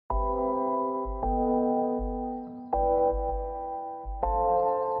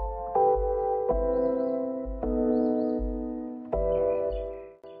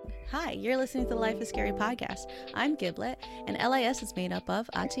listening to the Life is Scary podcast. I'm Giblet, and LIS is made up of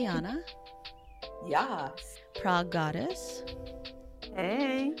Atiana, Yes. Prague Goddess,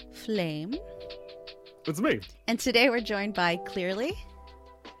 Hey. Flame, It's me. and today we're joined by Clearly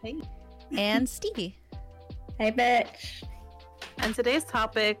Hey. and Stevie. Hey, bitch. And today's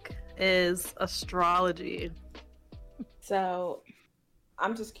topic is astrology. So,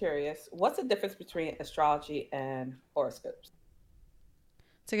 I'm just curious, what's the difference between astrology and horoscopes?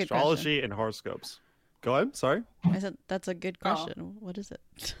 It's a good Astrology and horoscopes. Go ahead. Sorry. question. I said that's a good question. What is it?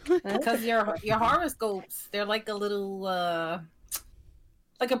 Because your horoscopes, they're like a little,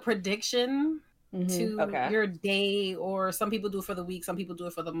 like a prediction to Okay. your day, or some people do it for the week, some people do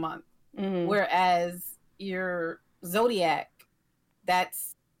it for the month. Mm-hmm. Whereas your zodiac,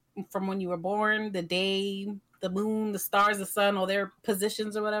 that's from when you were born, the day, the moon, the stars, the sun, or their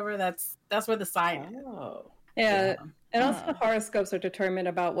positions or whatever. That's where the sign is. Oh. Yeah, and also Huh. horoscopes are determined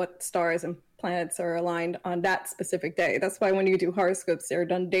about what stars and planets are aligned on that specific day. That's why when you do horoscopes, they're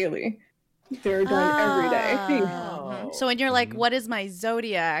done daily. They're done every day. Oh. So when you're like, Mhm. what is my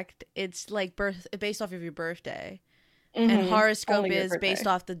zodiac? It's like based off of your birthday. Mhm. And horoscope Only your is based birthday.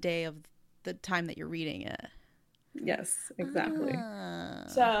 off the day of the time that you're reading it. Yes, exactly. Ah.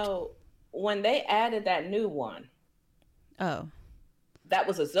 So, when they added that new one, Oh. that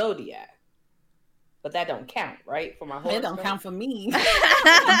was a zodiac. But that don't count, right? For my It horoscope. don't count for me.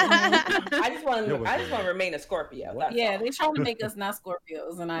 I just want Yeah, to. I just want to remain a Scorpio. That's Yeah, all. they trying to make us not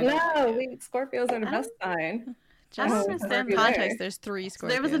Scorpios, and I don't No, like it. we Scorpios are the best sign. Just don't for understand context, that. there's 3 So Scorpios.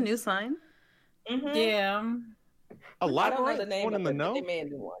 there was a new sign. Mhm. Yeah, I don't know Elaborate. the name One of in the it, but know. they made a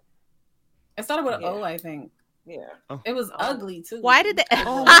new one. it started with an Yeah. O, I think. Yeah. It was ugly too. Why did they?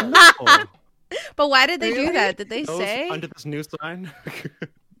 Oh, But why did they do Really? that? Did they those say? under this new sign?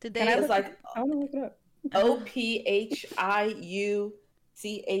 Did Can I they? It's like I want to look it up. OPHIUCHUS.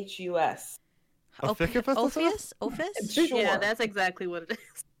 Ophius? Ophis? Sure. Yeah, that's exactly what it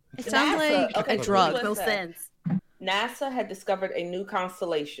is. It sounds NASA. like Okay, a so drug. listen. No sense. NASA had discovered a new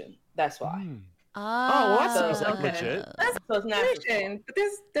constellation. That's why. Hmm. Oh, well, that sounds like legit. That's So it's NASA's fault. constellation, but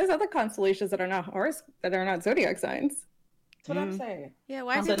there's other constellations that are not that are not zodiac signs. That's what I'm Mm. saying. Yeah,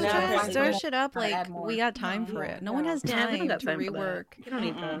 why are So people now trying to apparently stir we shit up? gotta Like, add more. we got time for it. No one has Yeah, we don't time got to time for that. rework You don't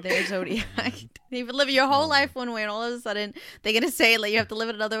need Mm-mm. that. their zodiac. You've been living your whole life one way, and all of a sudden they're gonna say like you have to live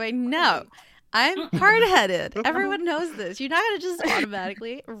it another way. No, I'm hard-headed. Everyone knows this. You're not gonna just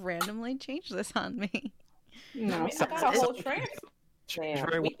automatically, randomly change this on me. I No, mean, I got a whole tramp. Damn,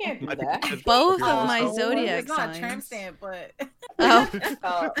 Very we well can't do might be that. good. Both Yeah, of my so- zodiac It's not a tramp signs. stamp, but Oh,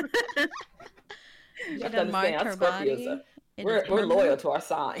 You have done to marked understand, her us Scorpios body. are- in we're a- loyal to our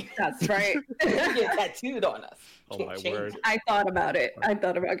sign. that's right. We get tattooed on us. Oh Can't my change word. it. I thought about it. I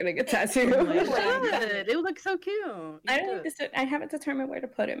thought about getting a tattoo. Oh my God. It would look so cute. You I should. don't. I haven't determined where to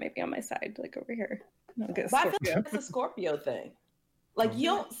put it. Maybe on my side, like over here. I'll get a But I feel Scorpio. like it's a Scorpio thing. Like, you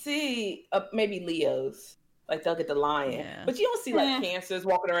Mhm. don't see maybe Leos. Like, they'll get the lion. Yeah. But you don't see, like, Cancers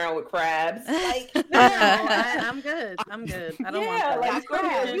walking around with crabs. Like, No, I'm good. I'm good. I don't yeah, want like, that.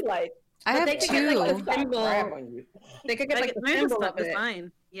 Scorpio, you like, I But have they could get, like, two. a symbol. crab on you. They could get like the Like, symbol the of it.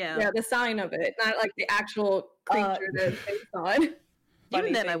 sign. Yeah. Yeah, the sign of it, not like the actual creature that it's based on. Even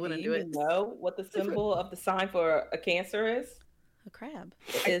Funny then, I thing, wouldn't do do you it. know what the symbol of the sign for a Cancer is? A crab.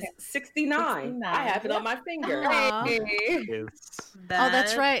 It is 69. I have it on my finger. Aw. Hey. Is Oh,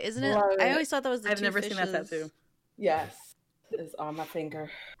 that's right, isn't it? Love I it. always thought that was the I've two never seen that fishes. tattoo. Yes, it's on my finger.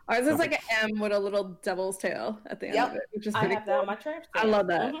 Ours is like an M with a little devil's tail at the end Yep. of it, which is I pretty have that on cool. my tramp I stamp. love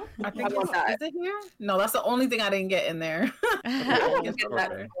that. Mhm. I think I want that. is it here? No, that's the only thing I didn't get in there. I want to Yes, get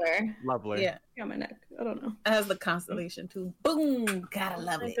that okay. somewhere. lovely. Yeah, On my neck. I don't know. it has the constellation too. Boom, gotta Oh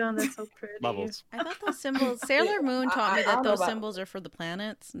love my it. God, that's so pretty. Levels. I thought those symbols. Sailor Moon taught me I that don't know those about- symbols are for the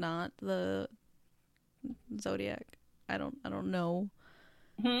planets, not the zodiac. I don't know.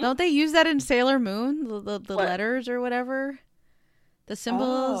 Mhm. Don't they use that in Sailor Moon? The What? letters or whatever. The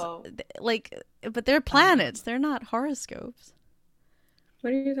symbols, Oh. like, but they're planets. They're not horoscopes.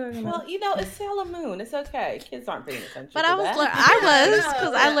 What are you talking about? Well, you know, it's Sailor Moon. It's okay. Kids aren't paying attention. But to I was, that. I was,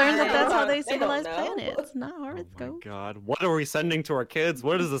 because I No, learned that they that's how don't- they they don't symbolize know. planets, not Oh my horoscopes. god. What are we sending to our kids?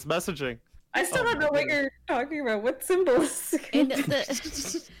 What is this messaging? I still Oh don't my know what goodness. you're talking about. What symbols? And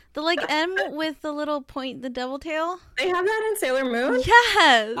the like M with the little point, the double tail. They have that in Sailor Moon?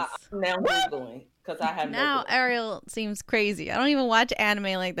 Yes. Now I'm Googling because I have Now no clue. Ariel seems crazy. I don't even watch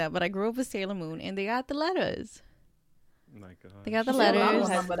anime like that, but I grew up with Sailor Moon, and they got the letters. Oh my god. They got the Sailor Moon letters.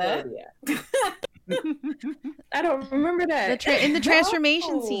 has- Remember that? I don't remember that. In the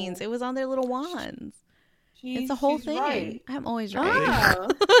transformation No. scenes, it was on their little wands. She's- It's a whole she's thing. right. I'm always right.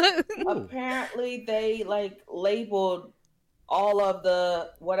 Oh. Apparently, they like labeled all of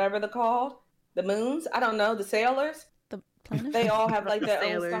the whatever they're called, the moons. I don't know, the sailors. The planet. They all have like their own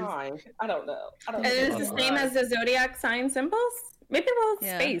Sailors. sign. I don't know. And it's the same as the zodiac sign symbols? Maybe well,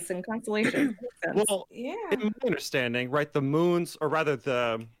 Yeah. space and constellations. Makes sense. Well, Yeah. in my understanding, right, the moons, or rather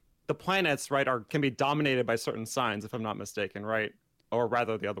the planets, right, can be dominated by certain signs, if I'm not mistaken, right? Or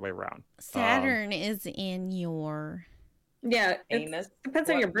rather, the other way around. Saturn is in your. Yeah, it Anus. depends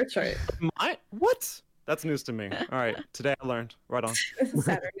on What? your birth chart. What? That's news to me. All right, today I learned. Right on.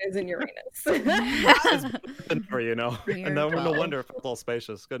 Saturn is in Uranus. Or, you know, Weird and no dog. wonder it felt all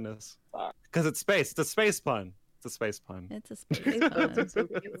spacious. Goodness, Sorry. because it's space. It's a space pun. It's a space pun. It's a space pun.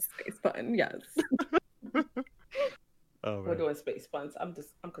 Space button, yes. Oh, We're man. doing space puns. I'm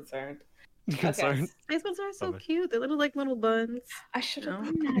concerned. You concerned? Space buns are so Love it. cute. They look like little buns. I should have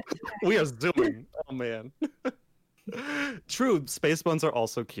No. done that. We are zooming. Oh man. True, space buns are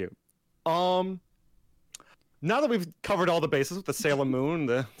also cute. Now that we've covered all the bases with the Sailor Moon,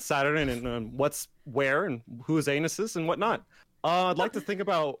 the Saturn, and what's where and whose anuses and whatnot, I'd like to think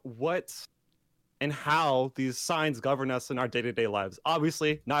about what and how these signs govern us in our day-to-day lives.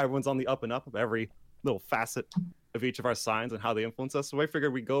 Obviously, not everyone's on the up and up of every little facet of each of our signs and how they influence us. So I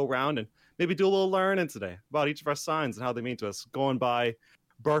figured we'd go around and maybe do a little learning today about each of our signs and how they mean to us, going by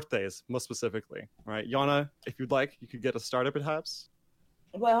birthdays, most specifically. All right, Yana, if you'd like, you could get us started, perhaps.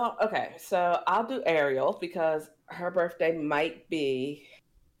 Well, okay, so I'll do Ariel because her birthday might be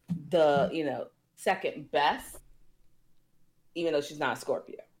the, second best, even though she's not a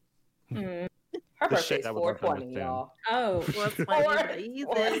Scorpio. Hmm. Her The birthday's shade I would love to 420, understand. y'all. Oh, What's Or- my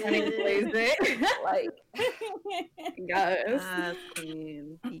Like, yes.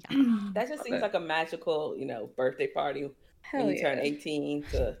 queen. that just seems like a magical, birthday party Hell when you turn yeah. 18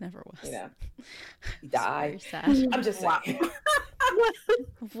 to, Never was. you die. Very sad. I'm just saying.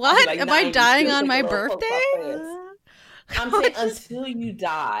 What? Like Am I 90, dying still on my take a little birthday? puff I'm saying until you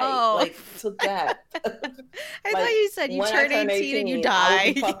die. Oh. Like, to death. I Like, thought you said you when I turn 18 and you I will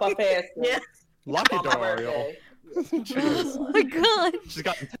die. be puff ass Yeah. Lucky on my door, Ariel. birthday. Oh my god. She's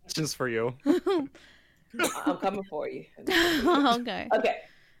got intentions for you. I'm coming for you. Okay. Okay,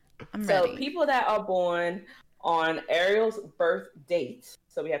 I'm so ready. people that are born on Ariel's birth date.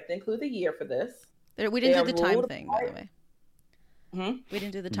 So we have to include the year for this. We didn't They do are the time ruled thing, by the by- way. Hmm? We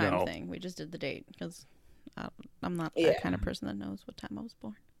didn't do the time No. thing. We just did the date because I'm not Yeah. that kind of person that knows what time I was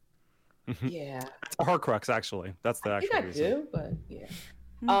born. Yeah, It's a Horcrux, actually. That's the I think actual I reason. do, but yeah.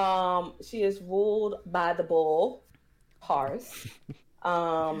 Hmm. She is ruled by the bull, Horus.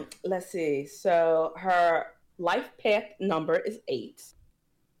 Let's see. So her life path number is 8.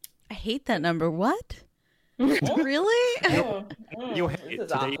 I hate that number. What? Really? You This hate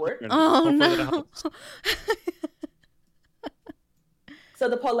is today. awkward. and Oh hopefully that no. helps. So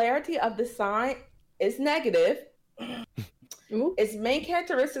the polarity of the sign is negative. Ooh. Its main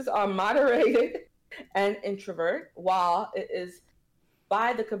characteristics are moderated and introvert, while it is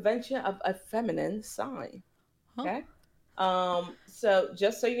by the convention of a feminine sign. Huh? Okay. So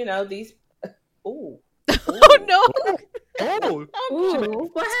just so you know, these. Ooh. Oh no. Oh, Ooh,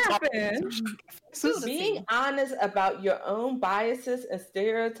 what happened? Being honest about your own biases and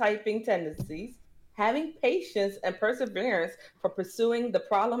stereotyping tendencies, having patience and perseverance for pursuing the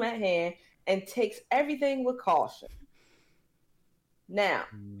problem at hand, and takes everything with caution. Now,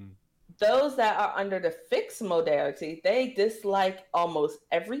 those that are under the fixed modality, they dislike almost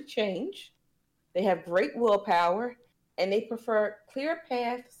every change. They have great willpower, and they prefer clear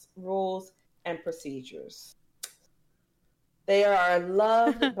paths, rules, and procedures. They are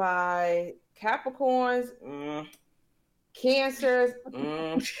loved by Capricorns, Cancers,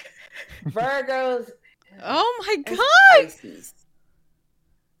 Virgos, Oh my and god. Pisces.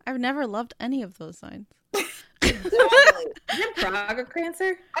 I've never loved any of those signs. Exactly. Isn't Prague a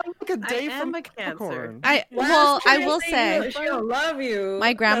Cancer? I'm like a day I from am a Cancer. Capricorn. I will say she don't love you.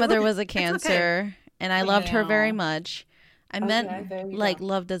 my grandmother That's- was a Cancer, and I loved her very much. I Okay, meant there you like go.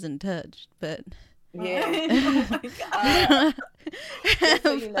 love doesn't touch, but Yeah. Just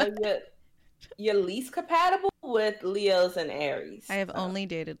so you know, you're least compatible with Leos and Aries. I have only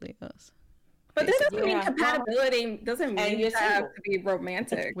dated Leos. But that doesn't mean Yeah. compatibility doesn't mean you're you have single. to be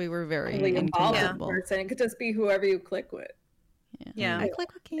romantic. We were very Really involved with the incompatible. person. It could just be whoever you click with. Yeah. I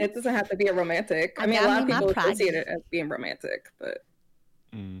click with It Cancer. doesn't have to be a romantic. I I mean, a got lot of me my people Prague. associate it as being romantic, but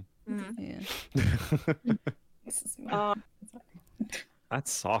Mm. Yeah. this is me. That's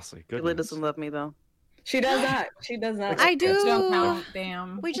saucy. Julie Goodness. doesn't love me though. She does not. She does not. I like do. this. Don't count.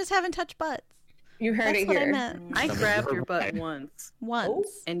 Damn. We just haven't touched butts. You heard That's it what I here. meant. I Something grabbed you're your butt right. once, Once.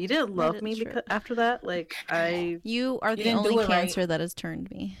 and you didn't That love is me true. because after that, like I You are the didn't do only it right. Cancer that has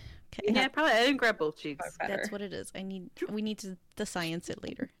turned me. Okay. Yeah, probably. I didn't grab both cheeks. Better. That's what it is. We need to science it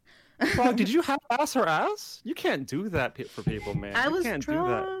later. Frog, did you have ass or ass? You can't do that for people, man. I You was can't do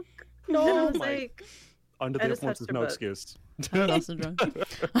drunk. that. I No, was my- like, Under I the just influence touched is her no butt. excuse. I was also drunk.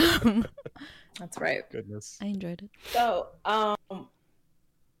 That's right. Goodness. I enjoyed it. So, I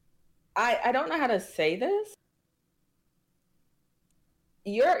don't know how to say this.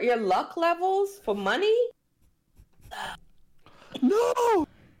 Your luck levels for money. No.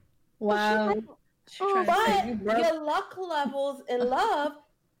 Wow. But your luck levels in love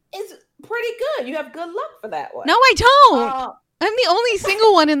is pretty good. You have good luck for that one. No, I don't. Uh, I'm the only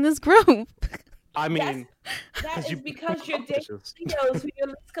single one in this group. I mean, that is you because you're dating competitions. Leos who you're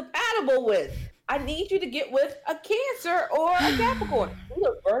least compatible with. I need you to get with a Cancer or a Capricorn. Leave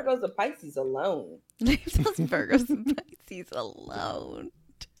those Virgos and Pisces alone. Leave those Virgos and Pisces alone.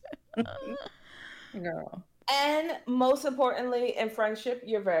 Girl. And most importantly, in friendship,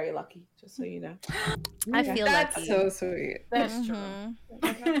 you're very lucky. Just so you know. I feel That's lucky. so sweet. That's true. Mhm.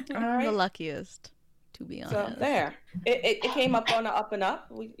 Okay. All I'm right. the luckiest, to be So honest. there, it came up on the up and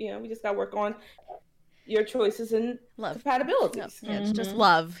up. We just got to work on your choices and Love. compatibilities. Yeah, it's just Mhm.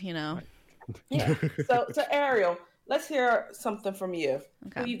 love, you know. Yeah. So Ariel, let's hear something from you.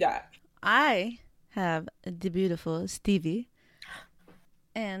 Okay. Who you got? I have the beautiful Stevie.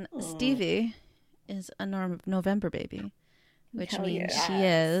 And Stevie is a November baby, which Hell means yeah. she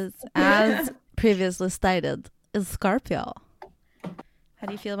is, as previously stated, a Scorpio. How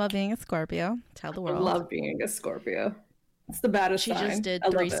do you feel about being a Scorpio? Tell the I world. love being a Scorpio. It's the baddest She sign. just did I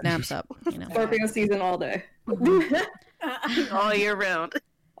love 3 it. snaps up, you know. Scorpio season all day. all year round.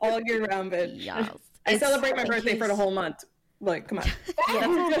 All year round, bitch. Yes. I It's- celebrate my in birthday for the case- whole month. Like, come on.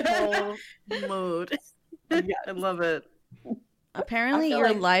 That's a whole mood. Yes. I love it. Apparently, I feel your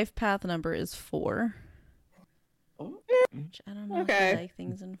like- life path number is 4. Oh, Which I don't know if Okay. I like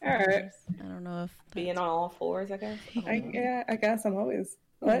things in All 4s. right. I don't know if being that's- on all fours, I guess. I guess I'm always.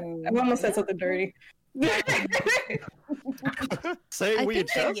 What? I almost said something dirty. Say I we think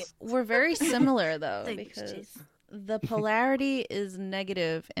that just. we're very similar though, Thanks, because Chase. the polarity is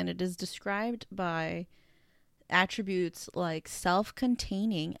negative and it is described by attributes like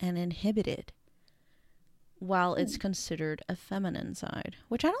self-containing and inhibited, while it's considered a feminine side,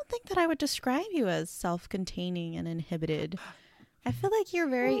 which I don't think that I would describe you as self-containing and inhibited. I feel like you're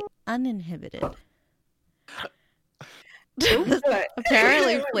very uninhibited.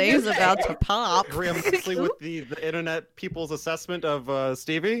 Apparently, Flame's about to pop. Agree immensely with the internet people's assessment of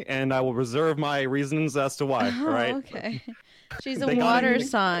Stevie, and I will reserve my reasons as to why. Oh, All right. okay. She's a They got water it.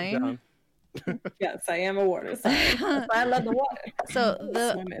 sign. Yes, I am a water sign. That's why I love the water. So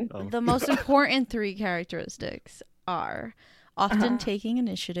the Swimming. Oh. the most important 3 characteristics are often taking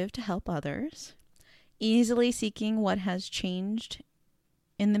initiative to help others, easily seeking what has changed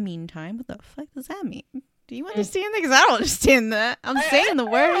in the meantime. What the fuck does that mean? Do you understand that? Because I don't understand that. I'm saying the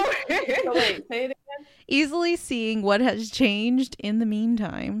word. So wait, say it again. Easily seeing what has changed in the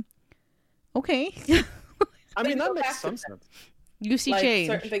meantime. Okay. I mean, that Go makes back to some that. sense. You see Like change.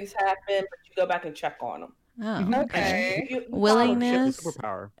 certain things happen, but you go back and check on them. Oh, Okay. You Willingness. Shit, the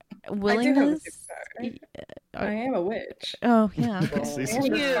superpower. I do have a willingness. superpower. I am a witch. Oh, yeah. See, I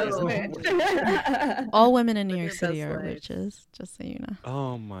am a witch. All women in New Live York your City best are life. witches, just so you know.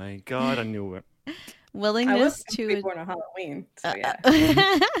 Oh my god, I knew it. I Willingness was to. born on Halloween, so yeah.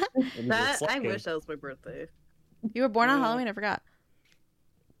 That I wish that was my birthday. You were born on Yeah. Halloween. I forgot.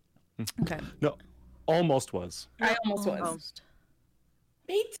 Okay. No, almost was. I almost was. Almost.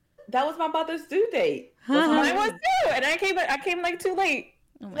 Wait, that was my mother's due date. Mine was too, and I came like too late.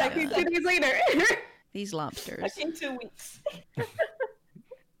 Oh my I came God. 2 days later. These I lobsters. came 2 weeks.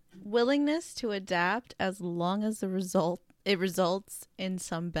 Willingness to adapt as long as it results in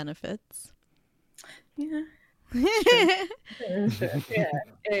some benefits. yeah. Okay,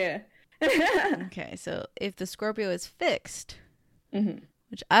 Yeah. so if the Scorpio is fixed, Mhm.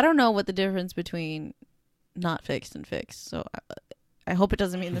 which I don't know what the difference between not fixed and fixed, so I hope it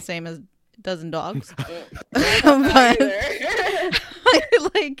doesn't mean the same as it does in dogs. But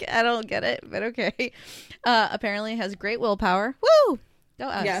like, I don't get it, but okay. Apparently has great willpower. Woo! Go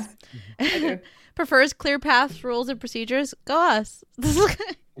us. Yes, I do. Prefers clear paths, rules, and procedures. Go us.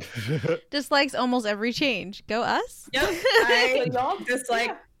 Dislikes almost every change. Go us. Yep. I So y'all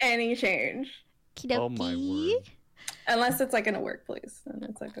dislike any change. Oh my word. Unless it's like in a workplace. And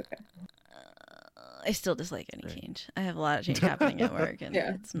it's like, okay. I still dislike any change. I have a lot of change happening at work, and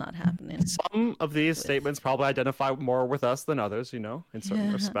Yeah. it's not happening. Some of these statements probably identify more with us than others, you know, in certain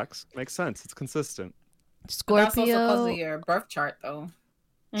Yeah. respects. Makes sense. It's consistent. That's also because Scorpio. of your birth chart, though.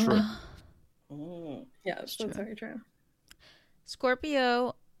 True. Mm. Yeah, that's true. very true.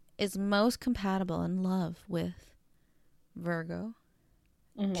 Scorpio is most compatible in love with Virgo,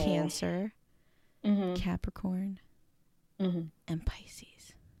 Cancer, Capricorn, and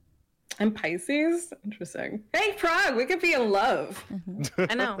Pisces. And Pisces? Interesting. Hey, Prague, we could be in love.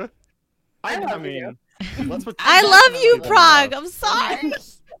 I know. I love mean, I love you, Prague. I'm sorry.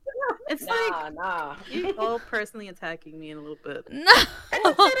 It's Nah. you all personally attacking me in a little bit. No.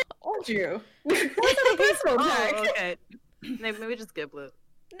 I told you. What's a personal attack? Oh, okay. Maybe just Giblet.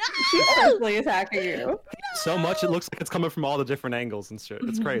 She's personally attacking you. So much it looks like it's coming from all the different angles and shit.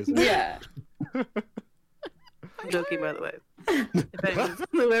 It's crazy. Yeah. I'm joking, by the way.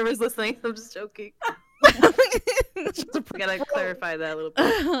 Whoever's listening, I'm just joking. Gotta clarify that a little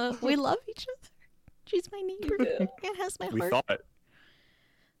bit. We love each other. She's my neighbor. It has my We heart. thought.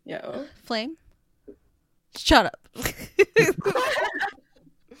 Yeah. Flame. Shut up.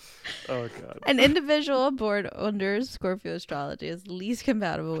 Oh god. An individual born under Scorpio astrology is least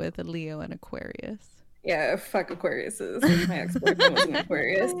compatible with a Leo and Aquarius. Yeah, fuck Aquariuses. My ex-boyfriend was an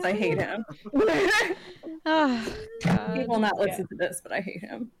Aquarius. I hate him. Oh, God. He will not listen to this, but I hate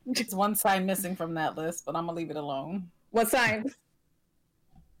him. It's one sign missing from that list, but I'm gonna leave it alone. What sign?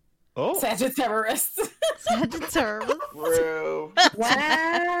 Oh. Sagittarius. Sagittarius. Bro.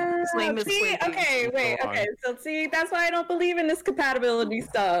 Wow. Flame is See, sleeping. okay, wait, Go on. okay. So see, that's why I don't believe in this compatibility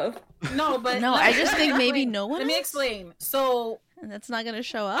stuff. No, but No, let I me just think maybe explain. no one Let me else? explain. So And that's not going to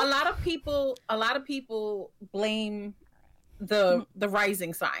show a up. lot of people blame the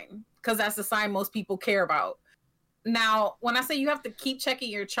rising sign because that's the sign most people care about. Now, when I say you have to keep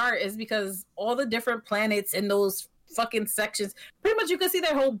checking your chart, is because all the different planets in those fucking sections, pretty much you can see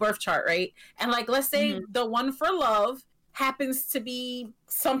their whole birth chart, right? And like, let's say the one for love happens to be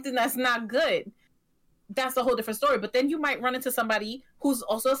something that's not good. That's a whole different story. But then you might run into somebody who's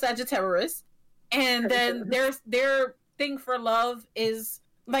also a Sagittarius, and then their thing for love is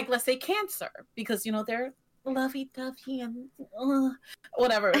like, let's say Cancer, because you know they're lovey-dovey and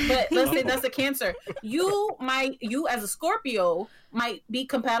whatever. But let's say that's a Cancer. You as a Scorpio might be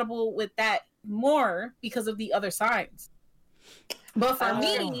compatible with that more because of the other signs. But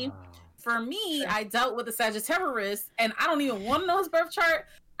for me, I dealt with a Sagittarius, and I don't even want to know his birth chart.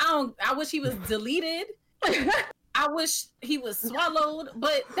 I wish he was deleted. I wish he was swallowed,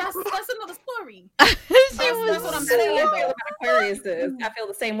 but that's another story. That's what I'm saying. I feel about Aquarius is. I feel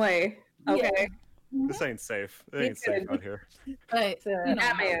the same way. Okay. Yeah. This ain't safe. It ain't safe out here. But you know,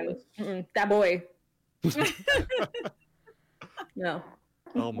 That man. That boy. No.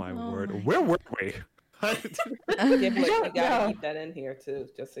 Oh my Oh word. my Where were we? You gotta keep that in here too,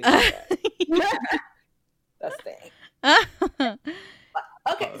 just so you know that. That's thing.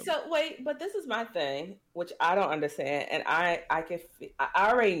 Okay, so wait, but this is my thing, which I don't understand, and I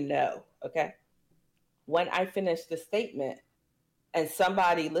already know. Okay, when I finish the statement, and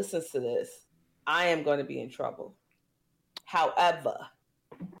somebody listens to this, I am going to be in trouble. However,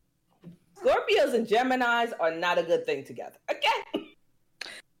 Scorpios and Geminis are not a good thing together. Okay,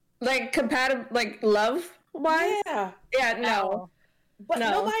 Like compatible, like love wise? yeah, Yeah, no. but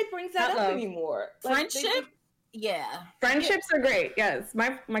No, nobody brings that not up love. anymore. Like, they friendship. Yeah. Friendships are great. Yes.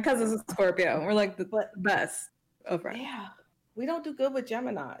 My cousin's a Scorpio. We're like the But- best of friends. Yeah, we don't do good with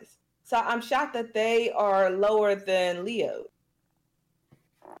Geminis. So I'm shocked that they are lower than Leo.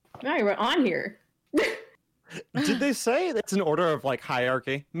 Now you were on here. Did they say it's an order of like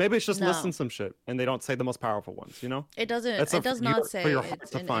hierarchy? Maybe it's just No. listing some shit and they don't say the most powerful ones, you know? It doesn't. That's It does for not your- say for your heart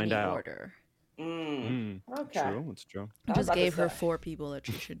it's to in find any out. order. Okay. True, it's true. I I was just about to gave her say. 4 people that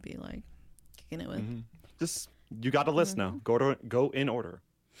she should be like kicking it with. Mhm. Just you got a list now. Go in order.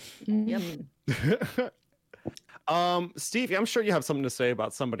 Yep. Stevie, I'm sure you have something to say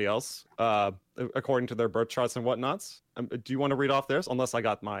about somebody else, according to their birth charts and whatnots. Do you want to read off theirs? Unless I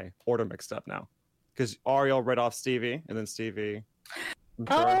got my order mixed up now, because Ariel read off Stevie and then Stevie.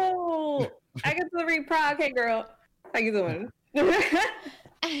 Oh, I get to read Prague. Hey, girl. How you doing?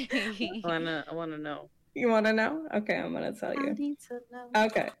 I wanna know. You want to know? Okay, I'm going to tell I you. need to know.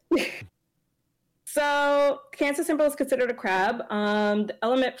 Okay. So, Cancer symbol is considered a crab. The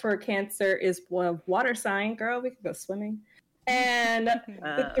element for Cancer is water sign. Girl, we could go swimming. And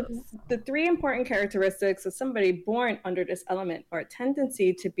the 3 important characteristics of somebody born under this element are a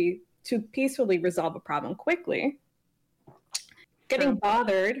tendency to peacefully resolve a problem quickly, getting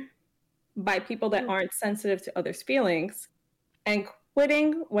bothered by people that aren't sensitive to others' feelings, and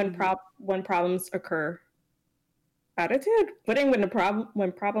quitting when problems occur. Attitude? Quitting when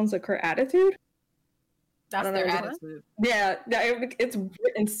problems occur. Attitude? That's don't their know. attitude. Yeah, it's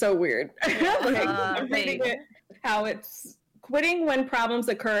written so weird. Like, I'm reading wait. it how it's quitting when problems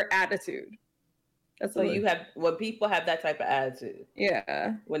occur. Attitude. That's So what you have when people have that type of attitude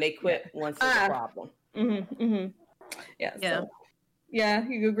Yeah. when they quit once it's a problem. Yeah. Yeah. So, yeah,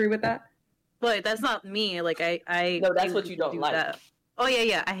 you agree with that? But that's not me. Like I No, that's do- what you don't do like. that. Oh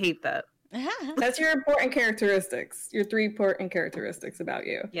yeah. I hate that. That's your important characteristics. Your 3 important characteristics about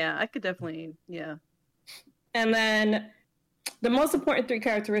you. Yeah, I could definitely. Yeah. And then the most important 3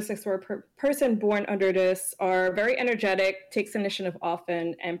 characteristics for a person born under this are very energetic, takes initiative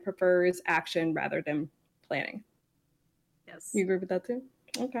often, and prefers action rather than planning. Yes. You agree with that too?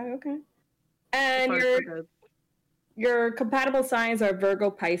 Okay. So And far, so good. your compatible signs are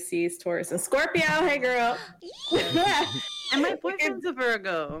Virgo, Pisces, Taurus, and Scorpio. Hey, girl. And my boyfriend's a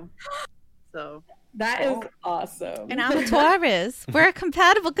Virgo. So That is awesome. And I'm a Taurus. We're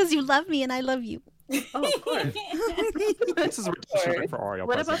compatible because you love me and I love you. oh, of course. This is ridiculous for Ariel.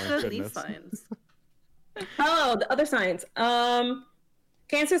 What about presently, the leaf goodness. signs? Oh, the other signs.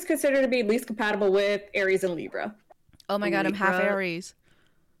 Cancer is considered to be least compatible with Aries and Libra. Oh my god, I'm half Libra. Aries.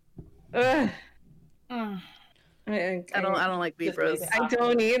 Ugh. Mm. I I don't like Libras. Just I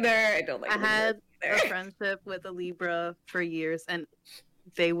don't either. I don't like I Libras had a either. friendship with a Libra for years, and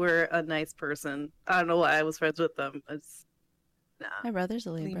they were a nice person. I don't know why I was friends with them. It's My nah. brother's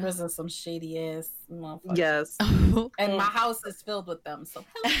a Libra. Libras are some shady ass motherfuckers. Yes. And my house is filled with them. So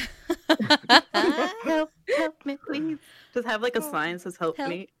help me, please. Just have like a sign that says "Help, Help.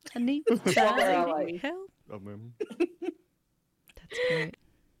 me." I need That's what I like. help. Oh, man. That's great.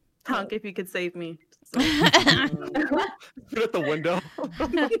 Honk if you could save me. Put at the window.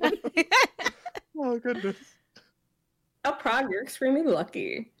 Oh, goodness. Oh, Prague, you're extremely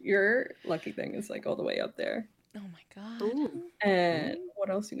lucky. Your lucky thing is like all the way up there. Oh my god. Ooh. And what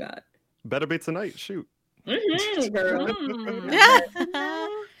else you got? Better be tonight. Shoot. Girl.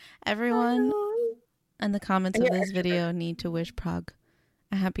 Everyone in the comments of this video need to wish Prague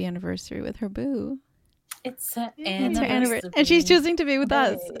a happy anniversary with her boo. it's her It's her anniversary. And she's choosing to be with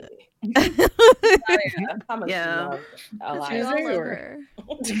us. How much Yeah. love Elias. Choosing I love or- her.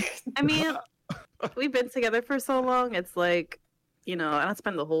 I mean, we've been together for so long. It's like, I don't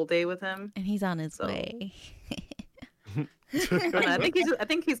spend the whole day with him. And he's on his So- way. And I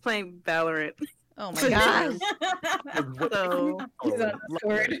think he's playing Valorant. Oh my gosh. So He's on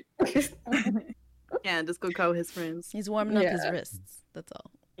Discord. yeah, just go call his friends. He's warming up his Yeah. wrists. That's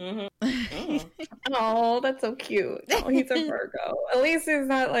all. Mm. Oh, that's so cute. Oh, he's a Virgo. At least he's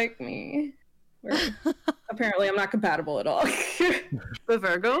not like me. Where apparently, I'm not compatible at all. The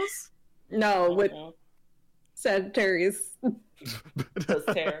Virgos? No, with Sagittarius.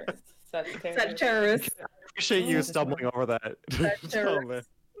 Sagittarius. Sagittarius. Appreciate you stumbling over that. Oh, man.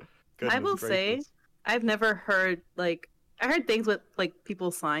 I will Goodness say, gracious. I've never heard I heard things with like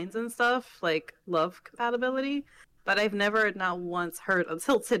people's signs and stuff, like love compatibility, but I've never not once heard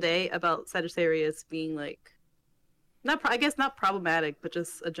until today about Sagittarius being like I guess not problematic, but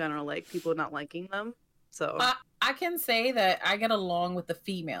just a general like people not liking them. So I can say that I get along with the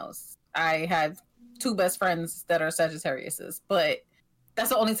females. I have 2 best friends that are Sagittariuses, but that's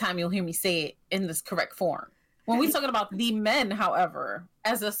the only time you'll hear me say it in this correct form. When we're talking about the men, however,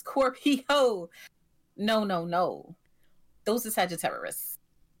 as a Scorpio, no. Those are Sagittarius.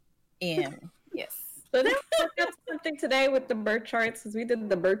 And yes. But I got something today with the birth charts because we did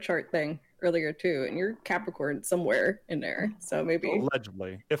the birth chart thing earlier too, and you're Capricorn somewhere in there. So maybe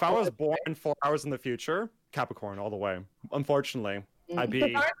Allegedly. If I was born 4 hours in the future, Capricorn all the way. Unfortunately, I'd be.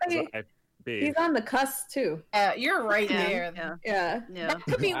 But aren't they- I'd be. he's on the cusp too. You're right there. yeah, Yeah. yeah. That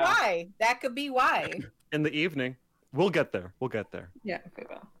could be why. That could be why. In the evening. We'll get there. We'll get there. Yeah. Okay.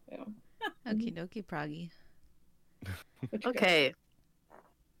 Well. Yeah. Okie dokie, Proggy. What you got? Okay.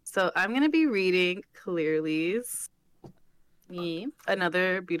 So I'm gonna be reading Clearly's me,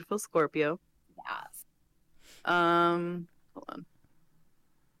 another beautiful Scorpio. Yes. Hold on.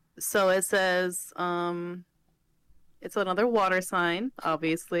 So it says, it's another water sign,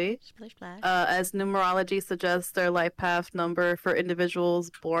 obviously. Splish splash. As numerology suggests, their life path number for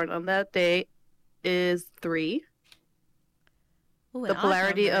individuals born on that date is 3. Ooh, an The odd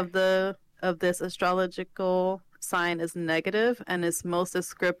polarity number. of this astrological sign is negative, and its most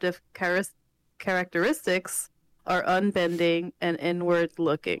descriptive characteristics are unbending and inward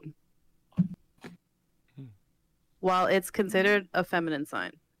looking. While it's considered a feminine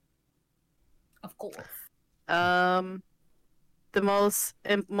sign. Of course. The most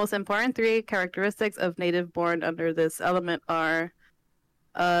important 3 characteristics of native born under this element are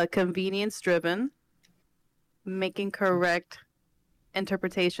convenience driven, making correct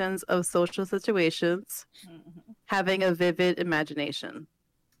interpretations of social situations, having a vivid imagination.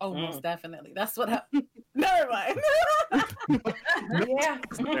 Oh, most definitely. That's what happened. Never mind. Yeah.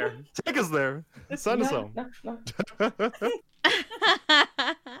 There. Take us there. Send us home. No.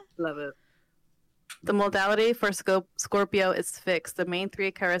 Love it. The modality for Scorpio is fixed. The main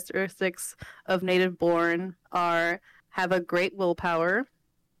three characteristics of native born are have a great willpower,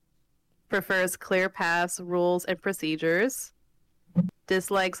 prefers clear paths, rules, and procedures,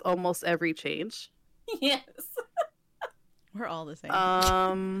 dislikes almost every change. Yes. We're all the same.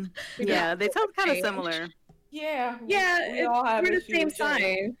 Yeah, they sound kind of Change. similar. Yeah. Yeah, we all have we're the issues same with that.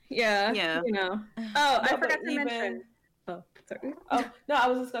 sign. Yeah. Yeah. You know. Oh, I No, forgot but to mention. Oh, sorry. Oh no, I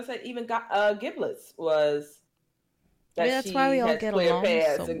was just gonna say even Giblets was. Maybe that's why we all get along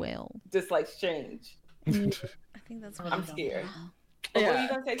so and well. dislikes change. I think that's what I'm we don't scared. know. But what were Yeah. you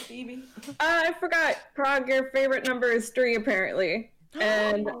gonna say, Stevie? I forgot. Prague, your favorite number is 3, apparently.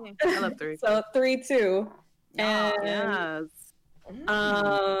 And I love 3. so 3 too. And Yes.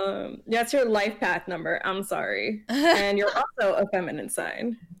 that's your life path number. I'm sorry. And you're also a feminine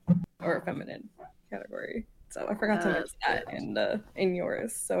sign or a feminine category. So I forgot to mention that in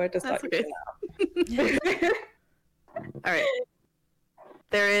yours. So I just That's thought okay. you should know. All right.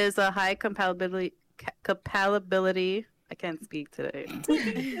 There is a high compatibility. I can't speak today.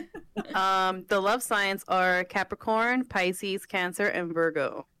 The love signs are Capricorn, Pisces, Cancer, and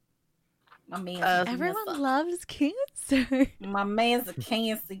Virgo. My man. Everyone loves Cancer. My man's a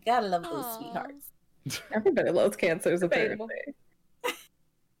Cancer. You gotta love those Aw. sweethearts. Everybody loves cancers, Debatable. apparently.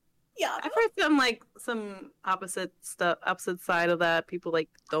 Yeah. I've heard some opposite side of that. People like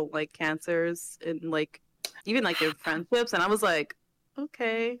don't like cancers and like even like in friendships, and I was like,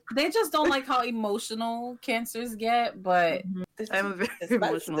 okay. They just don't like how emotional cancers get, but I'm a very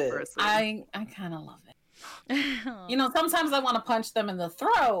emotional person. I kind of love it. You know, sometimes I want to punch them in the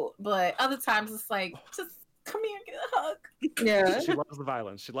throat, but other times it's like, just come here and get a hug. Yeah. She loves the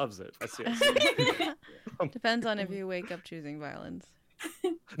violence. She loves it. I see it. Depends on if you wake up choosing violence.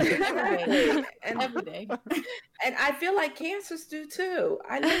 Exactly. Every day. And I feel like cancers do too.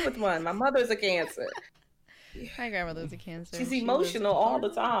 I live with one. My mother's a Cancer. My grandmother's a Cancer. She's She emotional lives- all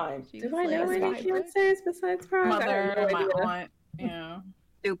the time. she Do I know lives any life. cancers besides Prague? I have Mother, no my idea. aunt. Yeah.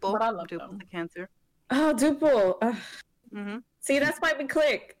 Duple. But I love Duple's them. a Cancer. Oh, Duple. Mm-hmm. See, that's why we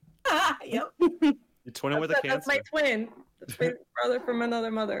click. Yep. You're twinning with a That's my Cancer. twin. That's my brother from another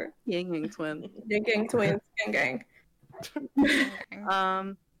mother. Yang Yang twin. Gang gang twins. Gang gang.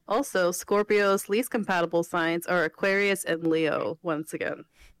 Also, Scorpio's least compatible signs are Aquarius and Leo. Once again.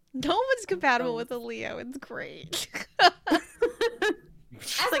 No one's compatible with a Leo. It's great.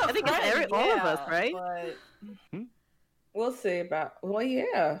 It's like, I think it's all of us, right? But We'll see about. Well,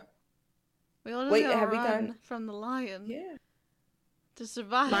 yeah. We all just Wait, gotta have we run done- from the lion Yeah. to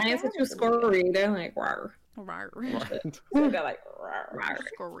survive. Lions are too scory. They're like, rawr. Rawr. Right. So they're like, rawr, rawr.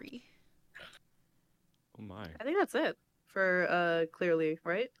 Scurry. Oh my. I think that's it for Clearly,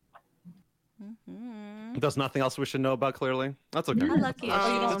 right? Mhm. There's nothing else we should know about Clearly. That's okay. How lucky is she?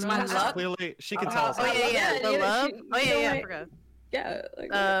 Um, It's my luck. Clearly, she can Oh, tell us. Oh I yeah, love yeah. that. The Yeah, love. she- Oh you yeah, know yeah. I what? forgot. Yeah.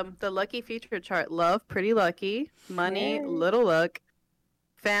 Like, The lucky feature chart: love, pretty lucky; money, Yay. little luck;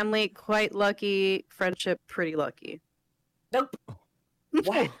 family, quite lucky; friendship, pretty lucky. nope.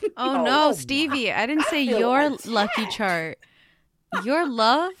 What? Oh Oh, no, my. Stevie! I didn't say feel your like lucky chart. Your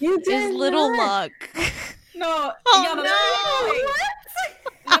love You is did little not. luck. No. Oh, y'all, no.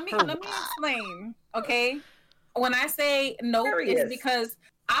 Let me explain. Okay. When I say nope, Curious. it's because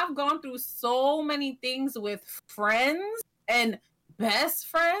I've gone through so many things with friends and best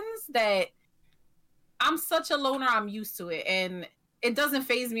friends that I'm such a loner. I'm used to it, and it doesn't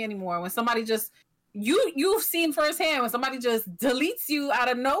faze me anymore. When somebody just you've seen firsthand when somebody just deletes you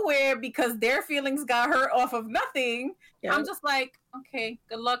out of nowhere because their feelings got hurt off of nothing. Yeah. I'm just like, okay,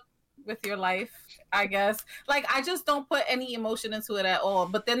 good luck with your life, I guess. Like, I just don't put any emotion into it at all.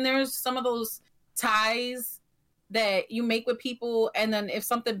 But then there's some of those ties that you make with people, and then if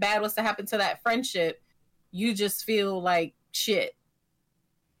something bad was to happen to that friendship, you just feel like shit.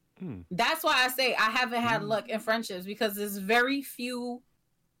 That's why I say I haven't had luck in friendships, because there's very few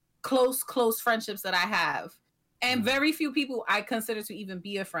close friendships that I have, and very few people I consider to even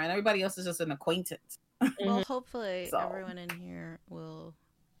be a friend. Everybody else is just an acquaintance. Well, hopefully So. everyone in here will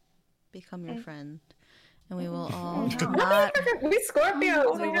become your friend, and we will all No. not. we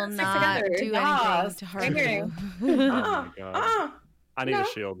Scorpios. We We will got not together. do Nah, anything to hurt same you. Oh my God. I need no, a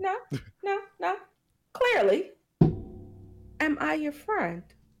shield. No. Clearly, am I your friend?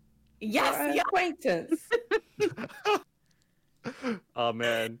 Or Yes, an yeah. acquaintance? Oh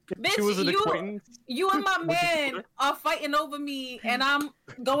man, Bitch, she was an you- acquaintance. You and my man are fighting over me, and I'm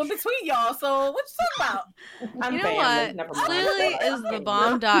going between y'all. So what you talking about? I'm You know family. what? Never mind. Clearly is the Oh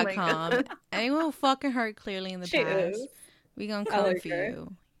bomb.com. Anyone who fucking hurt Clearly in the She past, is. we gonna I come like for her.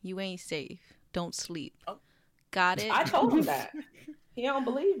 you. You ain't safe. Don't sleep. Oh. Got it? I told him that. He don't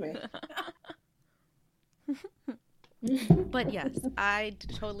believe me. But yes, I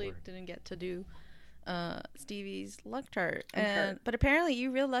totally didn't get to do Stevie's luck chart. But apparently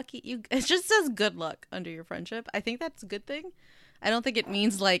you real lucky. It just says good luck under your friendship. I think that's a good thing. I don't think it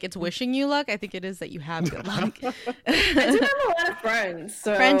means like it's wishing you luck. I think it is that you have good luck. I do have a lot of friends.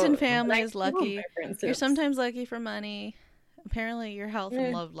 So Friends and family I is do have lucky. my friendships. You're sometimes lucky for money. Apparently your health and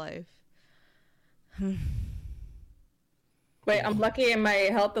Yeah. love life. Wait, I'm lucky in my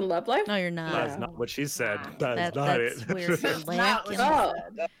health and love life? No, you're not. That's not what she said. That is not That's it. where you're Not lacking. Oh,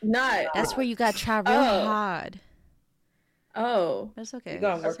 not. That's where you got to try real Oh. hard. Oh. That's okay. You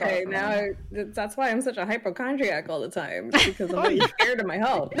gonna work Okay, out for now me. that's why I'm such a hypochondriac all the time because I'm really scared of my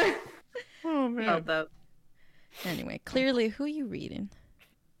health. Oh man. About that. Anyway, Clearly, who you reading?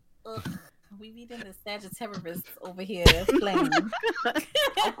 Ugh, we reading the Sagittarius over here playing.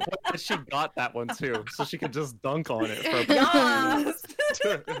 And she got that one too, so she could just dunk on it. Yes.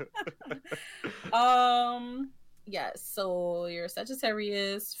 Yes. So your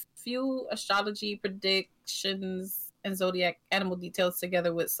Sagittarius, few astrology predictions and zodiac animal details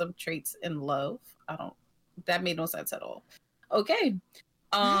together with some traits in love. That made no sense at all. Okay.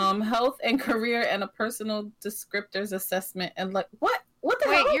 Health and career and a personal descriptors assessment and like what the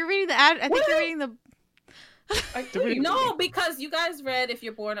Wait, hell? you're reading the ad. I think What? you're reading the. Did we- No, because you guys read if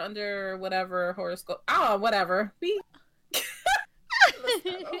you're born under whatever horoscope. Oh, whatever.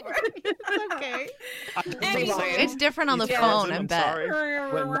 It's okay. Anyway. It's different on the Yeah. phone, I I'm bet. sorry.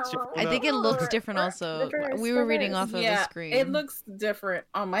 When that's your I think it looks different also. We were reading off of the Yeah, screen. it looks different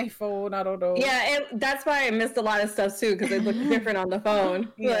on my phone. I don't know. Yeah, that's why I missed a lot of stuff too because it looked different on the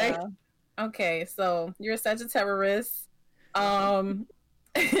phone. Yeah. Okay, so you're a Sagittarius.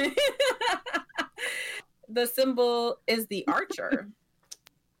 The symbol is the archer.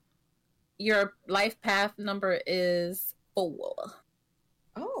 Your life path number is 4.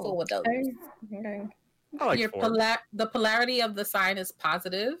 Oh, 4 of those. Okay. I like Your four. the polarity of the sign is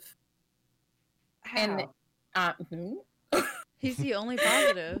positive. And how? He's the only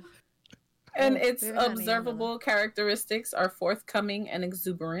positive. And Oh, its we haven't had any observable characteristics are forthcoming and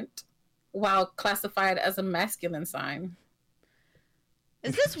exuberant, while classified as a masculine sign.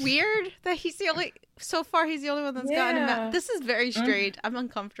 Is this weird that he's the only? So far, he's the only one that's gotten. Yeah. This is very strange. I'm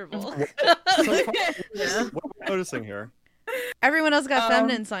uncomfortable. So far, Yeah. what are we noticing here? Everyone else got Um,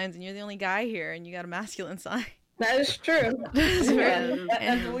 feminine signs, and you're the only guy here, and you got a masculine sign. That is true. That's Yeah, weird. that's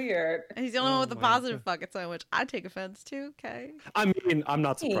And weird. he's the only one with the my positive fucking sign, which I take offense to. Okay. I mean, I'm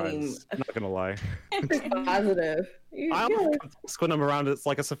not surprised. I'm not gonna lie. It's positive. I almost when I'm around, it's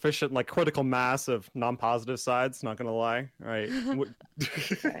like a sufficient, like critical mass of non-positive sides. Not gonna lie. All right.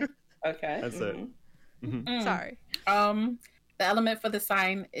 Okay. That's it. mhm. Mm. Sorry. The element for the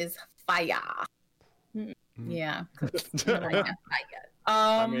sign is fire. Yeah. 'cause you're like, "Yeah, fire."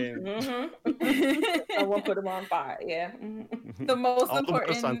 I mean, Mhm. Someone put him on fire. Yeah. Mhm. the most all the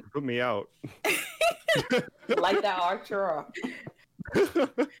important. signs put me out. Light that archer up.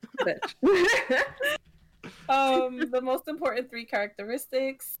 The most important 3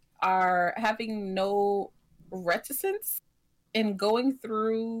 characteristics are having no reticence in going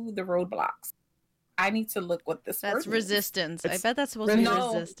through the roadblocks. I need to look what this That's word means. resistance. I It's- bet that's supposed to be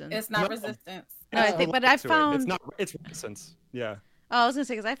No, resistance. it's not No. resistance. No, I It's think, a but lot I to it. found. It's not. It's reticence. Yeah. Oh, I was gonna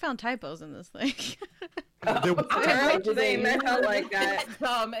say because I found typos in this thing. There was- Girl, they meant out like that.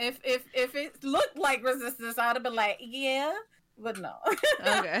 If it looked like resistance, I'd have been like, yeah, but no.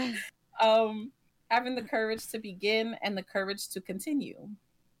 Okay. Having the courage to begin and the courage to continue,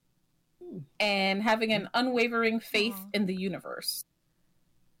 and having an unwavering faith Aw. in the universe.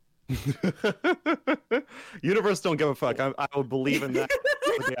 Universe don't give a fuck. I will believe in that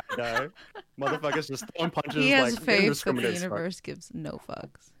the day I die. Motherfuckers just throwing punches He has like faith that the indiscriminate fuck. universe gives no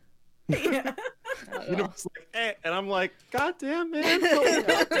fucks. Yeah. Universe like, and I'm like, God damn man.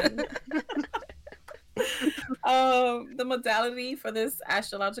 The modality for this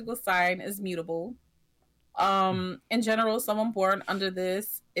astrological sign is mutable. In general, someone born under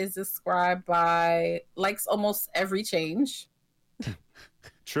this is described by likes almost every change.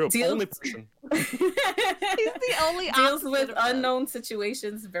 True. Deal- Only person. He's the only Deals opposite with of that. unknown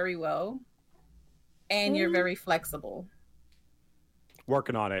situations very well, and you're very flexible.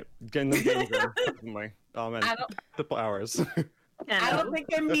 Working on it. Getting there. Definitely. Oh man. I don't. Couple hours. I don't think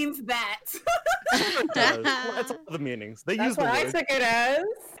it means that. It does. Well, it's all the meanings. They use That's the what I word. took it as.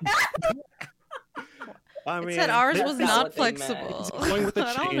 I It mean, said ours they- was That's not what they meant. flexible. it's going with the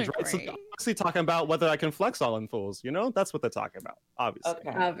I don't change, right? So agree. they're obviously talking about whether I can flex all in fools. You know, that's what they're talking about. Obviously. Okay.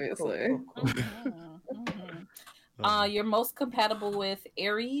 Obviously. Cool. You're most compatible with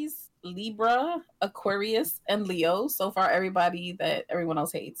Aries, Libra, Aquarius, and Leo. So far, everyone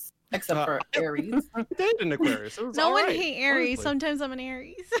else hates, except for Aries. I dated an Aquarius. It was No all one right, hate Aries. honestly. Sometimes I'm an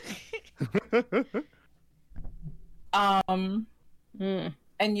Aries.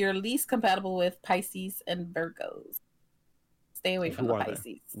 And you're least compatible with Pisces and Virgos. Stay away from Who the are they?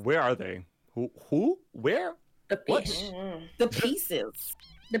 Pisces. Where are they? Who? Where? The What? fish. The pieces.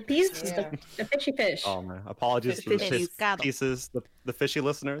 The piece. Yeah. The fishy fish. Oh man, apologies to the Fishy fish pieces, the fishy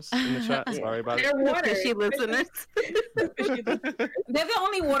listeners in the chat. Sorry about it. They're water. Fishy listeners. Fishy listeners. They're the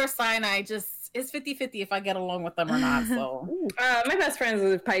only water sign it's 50-50 if I get along with them or not. So My best friend's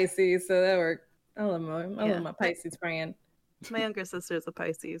with Pisces, so that worked. I love Yeah. my Pisces friend. My younger sister is a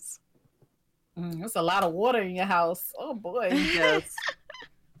Pisces. there's a lot of water in your house. Oh boy. Yes.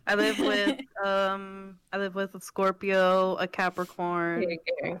 I live with a Scorpio, a Capricorn,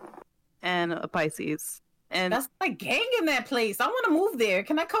 Yeah. and a Pisces. And That's like gang in that place. I want to move there.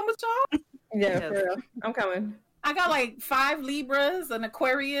 Can I come with y'all? Yeah, Yes. for real. I'm coming. I got like 5 Libras, an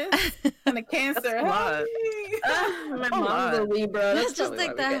Aquarius, and a Cancer. That's a lot. Hey. My a lot. mom's a Libra. It's That's just probably like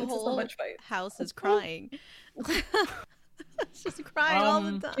why we that get into so whole much fight. house is crying. It's just crying all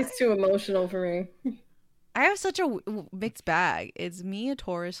the time. She's too emotional for me. I have such a mixed bag. It's me, a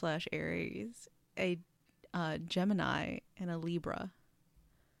Taurus / Aries, a Gemini, and a Libra.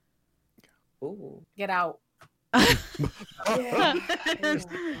 Ooh. Get out. Yeah.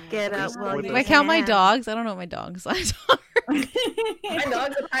 get out while If you If I count my can. dogs, I don't know what my dog signs are. My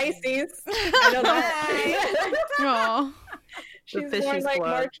dog's a Pisces. I know that. No, She's fishy born like squad.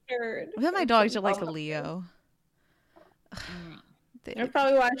 March 3rd. I bet my dogs are like a Leo. That's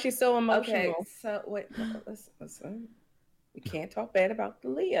probably why she's so emotional. Okay, so wait, no, listen. We can't talk bad about the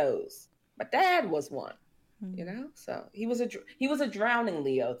Leos. My dad was one, you know. So he was a drowning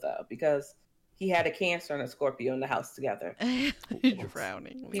Leo though, because he had a Cancer and a Scorpio in the house together.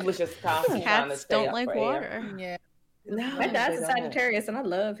 Drowning. He was just constantly trying to Cats stay don't up like for air. water. Yeah. No, My dad's they a don't. Sagittarius, and I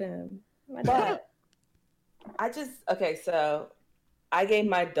love him. My dad. But so I gave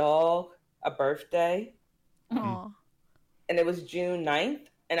my dog a birthday, Aw. and it was June 9th.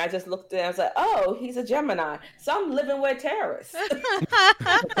 And I just looked at it and I was like, oh, he's a Gemini. So I'm living with terrorists.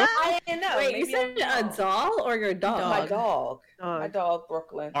 I didn't know. Wait, you Maybe said I'm a wrong. doll or your dog? My dog. Dog. My dog,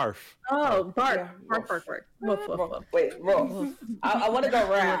 Brooklyn. Arf. Oh, bark. Yeah, Bark, bark, bark. Woof, woof, woof. Wait, Rolf. I want to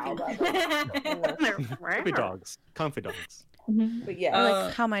go round. Comfy dogs. Comfy dogs. But yeah, I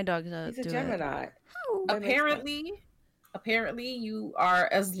like how my dog does he's a do Gemini. That makes Apparently, you are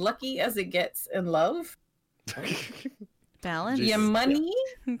as lucky as it gets in love. it. Balance. Jesus. Your money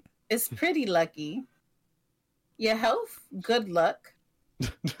is pretty lucky. Your health, good luck.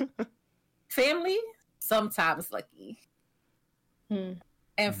 Family, sometimes lucky. Hmm.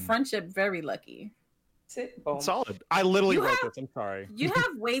 And friendship, very lucky. Sit, boom. Solid. I literally You wrote have- this. I'm sorry. You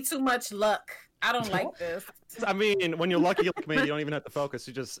have way too much luck. I don't like this. I mean, when you're lucky like me, you don't even have to focus.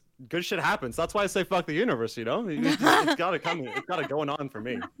 You just good shit happens. That's why I say fuck the universe. You know, it's gotta come. It's gotta going on for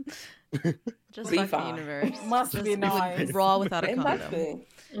me. Just Be fuck the fine. universe. Must Just be nice. raw without a It must condom.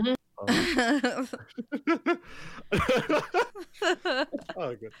 be.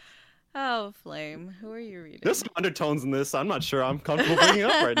 Oh, good. Oh, Flame. Who are you reading? There's some undertones in this. I'm not sure I'm comfortable bringing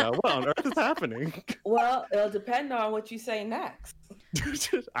up right now. What on earth is happening? Well, it'll depend on what you say next.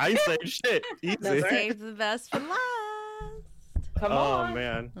 I ain't saying shit. Easy. That's right. Save the best for last. Come Oh on.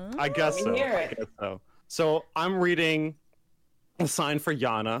 man, I guess Let so. me hear I it. guess so. So I'm reading a sign for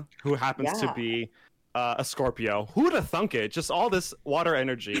Yana, who happens to Yeah. be a Scorpio. Who'd have thunk it? Just all this water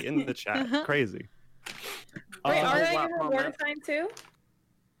energy in the chat. Crazy. Wait, Um, are they wow, in a moment. water sign too?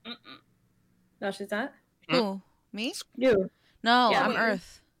 No, she's not. Who? Me? You. No, Yeah, I'm wait.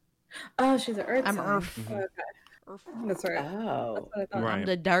 Earth. Oh, she's an Earth. I'm sign. Earth. Okay. That's right. Oh. That's what I thought. Right. I'm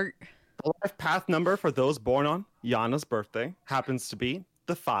the dirt. The life path number for those born on Yana's birthday happens to be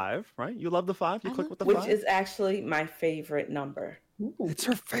the 5, right? You love the 5? You I click love- with the Which 5? is actually my favorite number. It's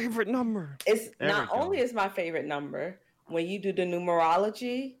her favorite number. It's There not we go. only is my favorite number, when you do the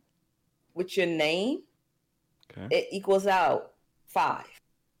numerology with your name, Okay. it equals out 5.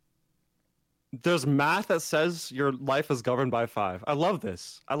 There's math that says your life is governed by 5. I love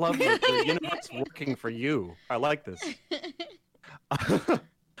this. I love that the universe working for you. I like this.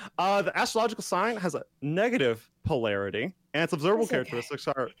 The astrological sign has a negative polarity, and its observable That's okay. characteristics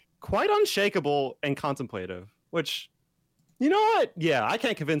are quite unshakable and contemplative, which You know what? Yeah, I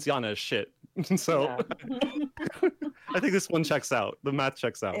can't convince Yana as shit. So I think this one checks out. The math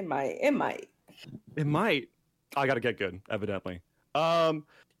checks out. It might. It might. I gotta get good, evidently. Those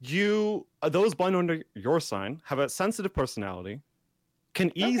born under your sign have a sensitive personality,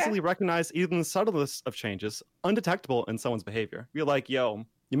 can easily recognize even the subtlest of changes, undetectable in someone's behavior. You're like, yo,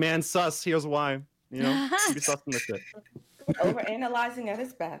 your man's sus, here's why. You know, you be sussing the shit. Overanalyzing at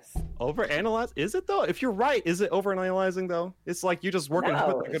its best. Overanalyze? Is it though? If you're right, is it overanalyzing though? It's like you're just working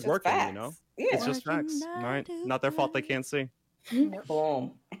with a good working, you know? Yeah. It's just facts. All right. Not their fault they can't see.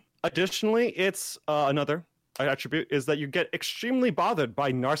 Boom. Additionally, it's another attribute is that you get extremely bothered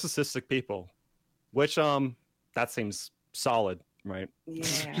by narcissistic people, which that seems solid, right?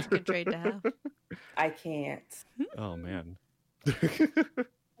 Yeah. Good trait to have. I can't. Oh man.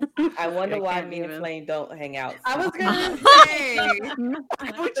 I wonder why can't me and even. Flame don't hang out. I was gonna say,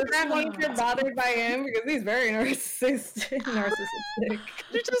 does that mean you're bothered by him because he's very narcissistic?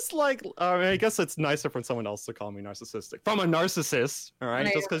 You're just like, I guess it's nicer for someone else to call me narcissistic. From a narcissist, all right?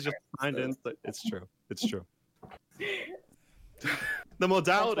 I Just because you're signed in, it's true. It's true. The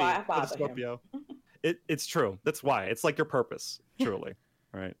modality why I of bother the Scorpio, it's true. That's why. It's like your purpose, truly.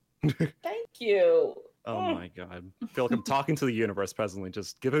 Right? Thank you. Oh my god. I feel like I'm talking to the universe presently,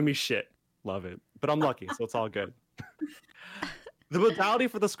 just giving me shit. Love it. But I'm lucky, so it's all good. The modality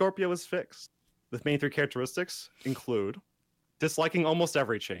for the Scorpio is fixed. The main three characteristics include disliking almost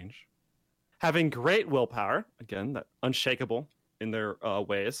every change, having great willpower, again, that unshakable in their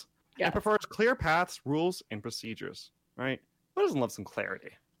ways, and prefers clear paths, rules, and procedures. Right? Who doesn't love some clarity?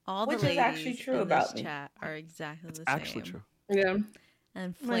 All Which the is ladies actually true in about this me. chat are exactly the same. Actually true. Yeah.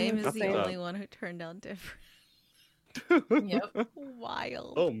 And Flame is the Nothing only one who turned out different. Yep.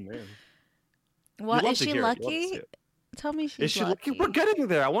 Wild. Oh man. What love is to she hear it. You love to see lucky? it. Tell me she's Is she lucky. lucky? We're getting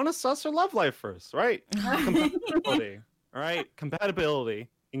there. I want to suss her love life first, right? Compatibility. All right. Compatibility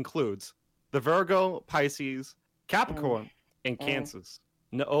includes the Virgo, Pisces, Capricorn, and Cancers.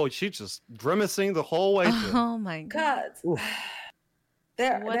 No, she's just grimacing the whole way through. Oh my god. God, Oof.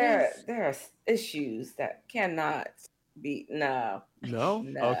 there What are issues that cannot be No? No.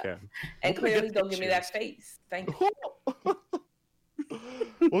 Okay. And We'll get clearly to don't give me that issues. face. Thank you.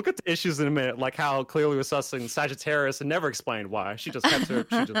 We'll get to issues in a minute, like how clearly we're sussing Sagittarius and never explained why. She just kept her,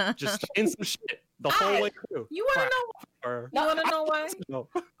 just saying some shit the whole way through. You want to know? Or- You want to know why? No.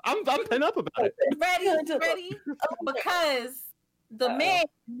 I'm pent up about it. Ready? Because the man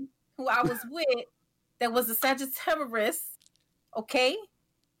who I was with, that was a Sagittarius, okay,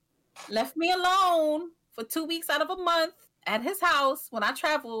 left me alone for 2 weeks out of a month at his house when I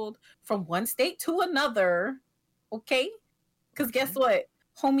traveled from one state to another, okay? Because guess what?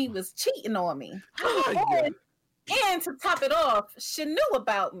 Homie was cheating on me. And to top it off, she knew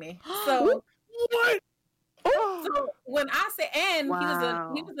about me. So What? so when I say and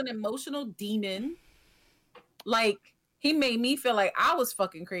Wow. he was an emotional demon. Like he made me feel like I was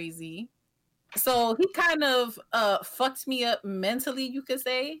fucking crazy. So he kind of fucked me up mentally, you could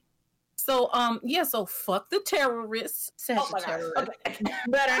say. So so fuck the terrorists. Oh my gosh. Sagittarius. Okay.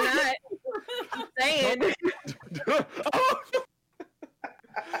 Better not. I'm saying.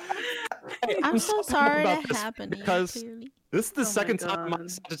 I'm so sorry about that this happened to you, because- clearly. This is the Oh my second time in my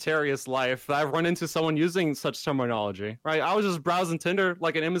God. Sagittarius life that I've run into someone using such terminology. Right? I was just browsing Tinder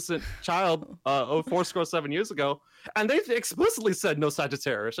like an innocent child 7 years ago, and they explicitly said no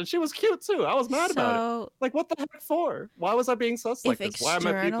Sagittarius, and she was cute too. I was mad about it. So, Like, what the heck for? Why was I being sus like if this? Why am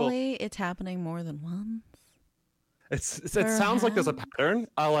I people? externally it's happening more than once. It sounds like there's a Perhaps. pattern.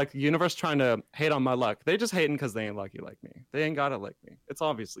 I like the universe trying to hate on my luck. They just hating because they ain't lucky like me. They ain't got it like me. It's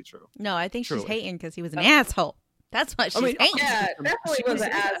obviously true. No, I think she's Truly. hating because he was an asshole. That's what she's mean, hating. Yeah, definitely was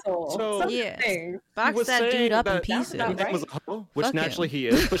an asshole. So- Some Yeah. things. Box was that dude saying up in that- pieces. That's His not name was a hoe, which Fuck naturally him. he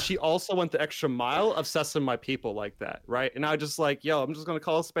is, but she also went the extra mile of sussing my people like that, right? And I just like, yo, I'm just gonna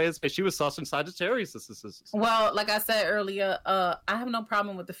call a spade a spade. She was sussing Sagittarius. Well, like I said earlier, I have no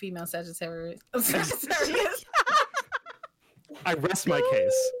problem with the female Sagittarius. Sagittarius. I rest my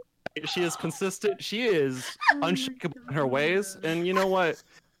case. She is consistent. She is unshakable in her ways, and you know what?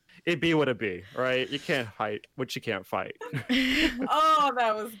 It be what it be, right? You can't fight what you can't fight. Oh,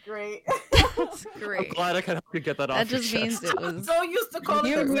 that was great. That's I'm great. glad I could help you get that off. That your just means chest. it was. So used to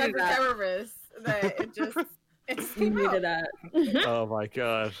calling You them needed that. Sagittarius that it just You came out. needed that. Oh my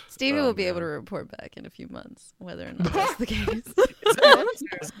god. Stevie Oh, will be able to man. report back in a few months whether or not that's the case. Is that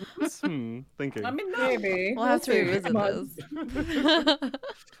months? Thinking. I mean, no. Maybe. We'll have to see. revisit Come on. this.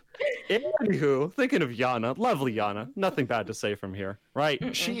 Anywho, thinking of Yana, lovely Yana, nothing bad to say from here,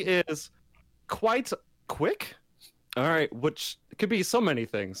 right? She is quite quick, all right, which could be so many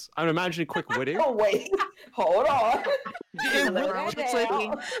things. I'm imagining quick witting. Oh wait, hold on. It Slow really that looks like down.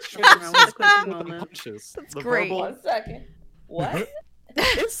 Quick with the moment. punches. That's The great. verbal- 1 second. What?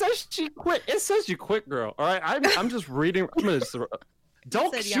 It says she quit. It says you quit, girl. All right, I'm just reading. I'm gonna just,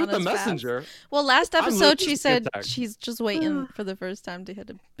 don't said shoot the Yana's fast. messenger. Well, last I'm episode losing she said contact. she's just waiting for the first time to hit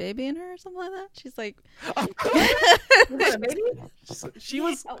a baby in her or something like that. She's like, What, a baby? She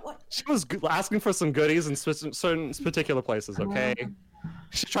was What? asking for some goodies in certain particular places. Okay,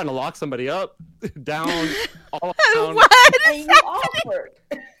 she's trying to lock somebody up, down, all around. what? And you offered.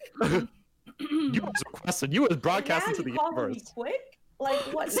 You was requested. You was broadcasting Now to the you calling me universe. quick? Like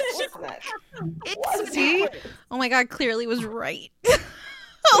what? What's that? What's See? that? Oh my god, clearly was right.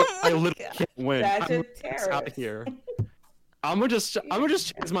 Oh I my literally god. can't win. I'm Sagittarius. out here. I'm gonna just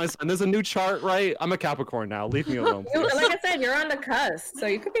change my sign. There's a new chart, right? I'm a Capricorn now. Leave me alone, You, please. like I said, you're on the cusp, so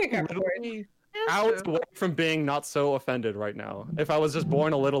you could be a Capricorn. Literally That's hours true. away from being not so offended right now. If I was just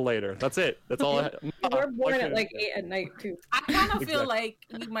born a little later, that's it. That's all. You were born at okay. like 8 at night too. I kind of feel Exactly. like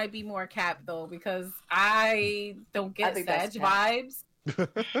we might be more Cap though because I don't I get think Sag that's Cap. vibes.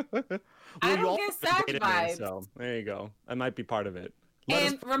 Well, I you don't all get Sag dated me, vibes. so there you go. That might be part of it. Let us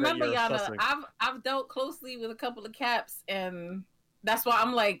And forget remember, you're Yana, sussing. I've dealt closely with a couple of Caps, and that's why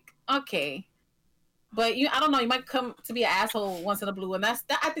I'm like, okay. But I don't know. You might come to be an asshole once in a blue, and I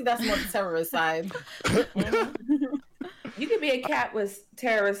think that's more the terrorist side. You could be a cat with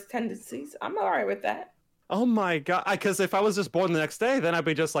terrorist tendencies. I'm all right with that. Oh my god! Because if I was just born the next day, then I'd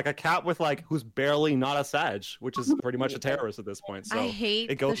be just like a cat with like who's barely not a Sag, which is pretty much a terrorist at this point. So I hate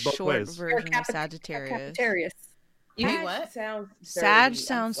it goes the both short ways. version of Sagittarius. Sagittarius. You hate Sag what? Sounds Sag dirty. I'm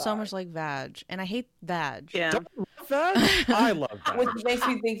sounds so sorry. much like vag, and I hate vag. Yeah. Don't you love that? I love that. Which makes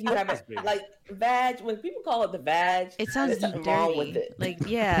me think you have That's a big. like vag. When people call it the vag, It sounds there's something wrong dirty. with it. Like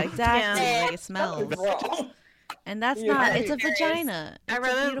yeah, exactly. Yeah. Like it smells, Something's wrong. and that's Yeah. not. It's a vagina. It's I'd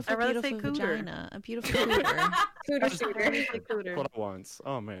rather- a beautiful, I'd rather say beautiful cooter. vagina. A beautiful cooter. Cooter shooter. That's what I want.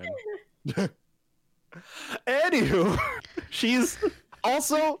 Oh man. Anywho, she's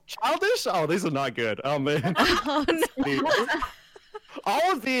also childish. Oh, these are not good. Oh man. Oh no.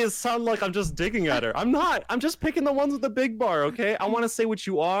 All of these sound like I'm just digging at her. I'm not. I'm just picking the ones with the big bar, okay? I want to say what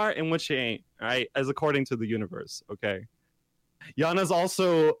you are and what you ain't, all right? As according to the universe, okay? Yana's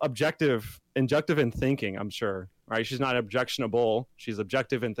also injective in thinking, I'm sure, right? She's not objectionable. She's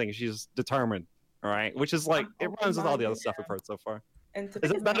objective in thinking. She's determined, all right? Which is like, it rhymes with all the other stuff we've heard so far. And to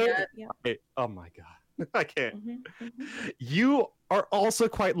Is it better? Yeah. Wait, oh my God. I can't. Mhm, mhm. You are also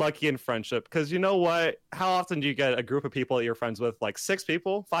quite lucky in friendship because you know what? How often do you get a group of people that you're friends with? Like 6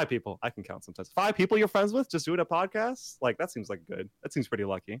 people, 5 people. I can count sometimes. 5 people you're friends with just doing a podcast? Like that seems like good. That seems pretty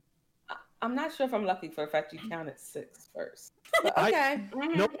lucky. I'm not sure if I'm lucky for the fact you counted 6 first. But I- okay.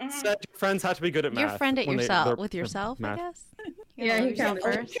 No one said your friends have to be good at math. You're friend at when yourself they're- with yourself, I math. guess. You Yeah, know, he yourself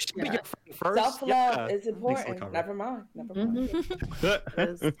counted first. You should be Yeah. your friend first. Self love Yeah. is important. covered. Never mind. Never mind. Mhm. It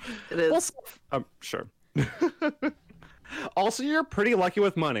is. It is. Well, I'm sure. Also, you're pretty lucky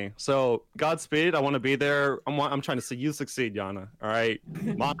with money. So, Godspeed. I want to be there. I'm trying to see you succeed, Yana. All right,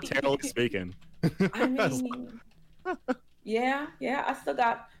 monetarily speaking. I mean, yeah. I still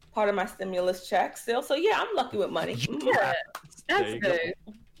got part of my stimulus check still. So yeah, I'm lucky with money. Mhm. Yeah, There that's you go. good.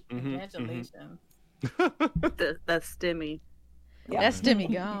 Mhm, Congratulations. That's Stimmy. Yeah. That's Demi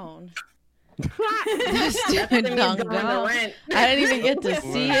gone. That's That's Demi the gone. going to rent. I didn't even get to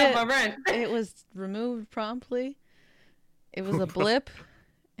see Yeah, my it. rent. It was removed promptly. It was a blip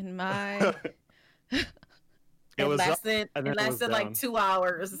in my. It It was up, lasted. and then It it was lasted like down. 2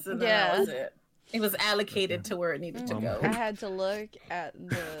 hours. And then Yeah. that was it. It was allocated to where it needed to Mm. go. I had to look at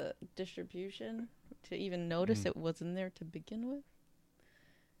the distribution to even notice it was in there to begin with.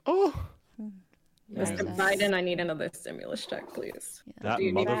 Oh, Mr. Yes. Biden, I need another stimulus check, please. that Do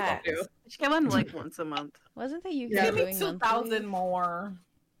you need motherfucker. to? She get one like once a month. Wasn't the UK Yeah. Give me doing 2,000 monthly? more.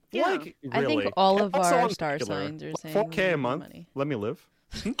 Yeah. Like, I think really? all of Also our on star particular, signs are saying 4K we a need month. money. Let me live.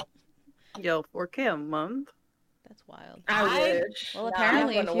 Yo, 4K a month. That's wild. I wish. Well, Nah,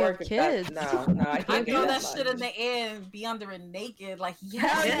 apparently, I'm if not you gonna have work if that- kids, No, I I can't throw get that much. shit in the air and be under it naked. Like,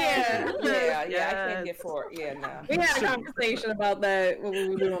 Hell yes. yeah. Yeah, I Yes. can't get for it. Yeah, no. We had a conversation about that when we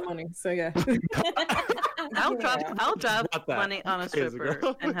were doing money. So yeah. I'll drop. Yeah. I'll drop Not that. money on a Crazy stripper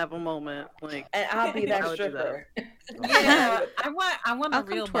girl. and have a moment. Like And I'll be I that would do stripper. Yeah, I want I'll a come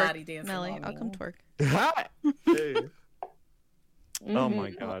real twerk, body dancing. Melly. on I'll me. come twerk. Hey. Oh Mhm.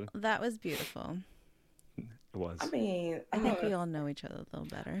 my God, That was beautiful. it was. I mean, I think we all know each other a little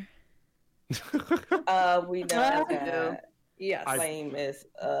better. we know Ah, we that Yes. Flame is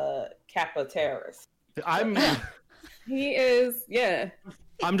Kappa terrorist. I'm. He is, yeah.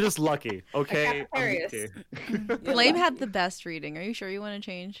 I'm just lucky, okay? I'm Sagittarius. lucky. Blame had the best reading. Are you sure you want to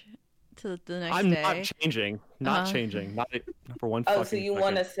change to the next I'm day? not changing. Not Uh-huh. changing. Not for one Oh, fucking so you second.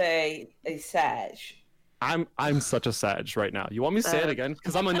 want to say a Sag? I'm such a Sag right now. You want me to say it Sag. again?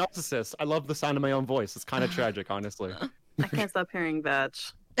 Because I'm a narcissist. I love the sound of my own voice. It's kind of tragic, honestly. I can't stop hearing vag.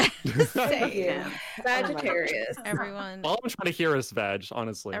 Thank you. Yeah. Sagittarius. Everyone, All I'm trying to hear is vag,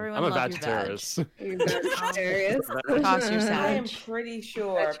 honestly. Everyone I'm a love your vag. Vegetarius. You're Sagittarius. Toss your I am Sag. pretty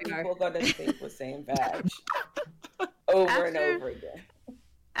sure Bet you are. people are going to think we're saying Vag over and After- over again.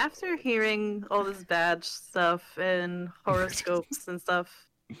 After hearing all this badge stuff and horoscopes and stuff,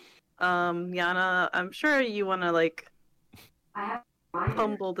 Yana, I'm sure you want to like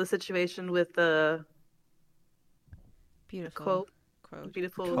humble the situation with the Beautiful. quote, Quote.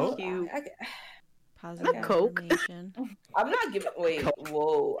 beautiful, Quote? cute. Positive Not Coke. affirmation. I'm not giving. Wait,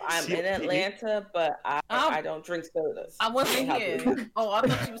 whoa! I'm in Atlanta, but I don't drink sodas. I wasn't How here. do- Oh, I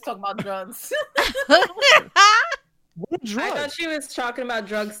thought she was talking about drugs. What I drug? thought she was talking about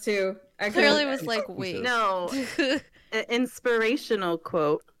drugs too. I Clearly couldn't- was like, wait. No, an inspirational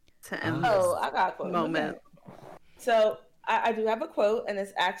quote to end Oh, this I got a quote. moment. Okay. So I do have a quote, and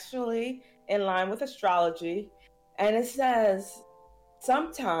it's actually in line with astrology, and it says,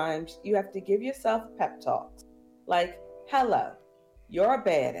 "Sometimes you have to give yourself pep talks, like, hello, you're a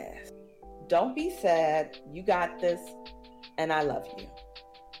badass. Don't be sad. You got this, and I love you."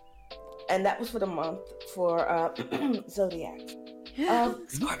 And that was for the month for Zodiac.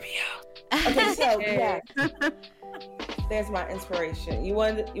 Scorpio. Okay, so Yeah. yeah, there's my inspiration. You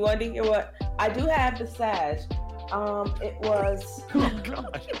want to hear what I do have the Sag? It was Oh,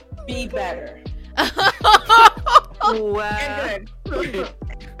 God. be better. Wow. Good.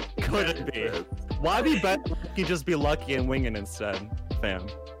 Could it be? Why be better? You just be lucky and winging instead, fam.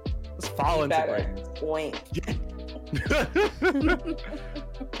 Just fall Be into better. greatness. Wink.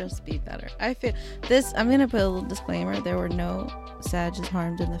 Just be better. I feel this. I'm gonna put a little disclaimer. There were no Sages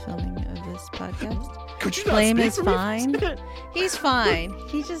harmed in the filming of this podcast. Could you not Blame speak is for me? Fine. He's fine.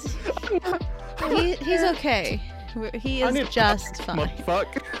 He just he's okay. He I is need just fine.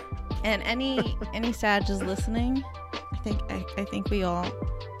 Fuck. And any Sages listening, I think we all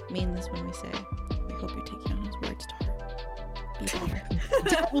mean this when we say we hope you're taking on his words to heart. Be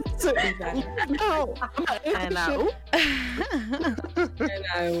Be better. No. And And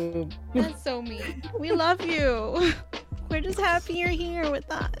I That's so mean. We love you. We're just happy you're here with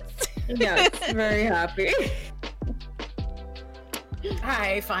us. yes, very happy.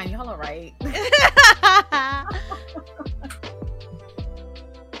 Alright, fine. Y'all alright.